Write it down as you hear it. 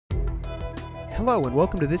Hello and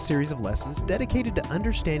welcome to this series of lessons dedicated to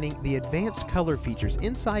understanding the advanced color features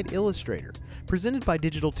inside Illustrator, presented by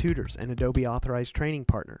Digital-Tutors, an Adobe authorized training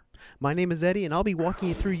partner. My name is Eddie and I'll be walking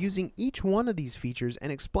you through using each one of these features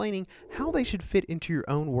and explaining how they should fit into your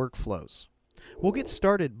own workflows. We'll get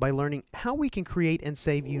started by learning how we can create and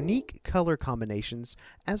save unique color combinations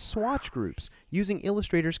as swatch groups using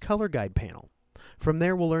Illustrator's Color Guide panel. From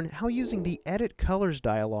there, we'll learn how using the Edit Colors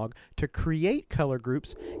dialog to create color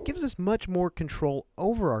groups gives us much more control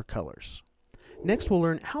over our colors. Next, we'll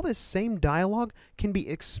learn how this same dialog can be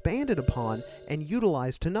expanded upon and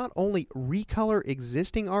utilized to not only recolor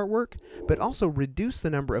existing artwork, but also reduce the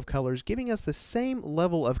number of colors, giving us the same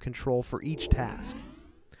level of control for each task.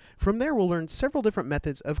 From there, we'll learn several different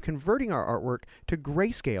methods of converting our artwork to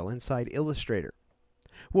grayscale inside Illustrator.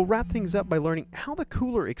 We'll wrap things up by learning how the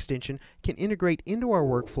Kuler extension can integrate into our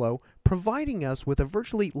workflow, providing us with a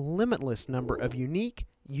virtually limitless number of unique,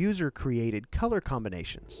 user-created color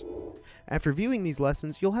combinations. After viewing these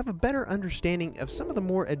lessons, you'll have a better understanding of some of the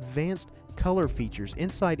more advanced color features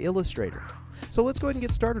inside Illustrator. So let's go ahead and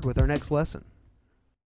get started with our next lesson.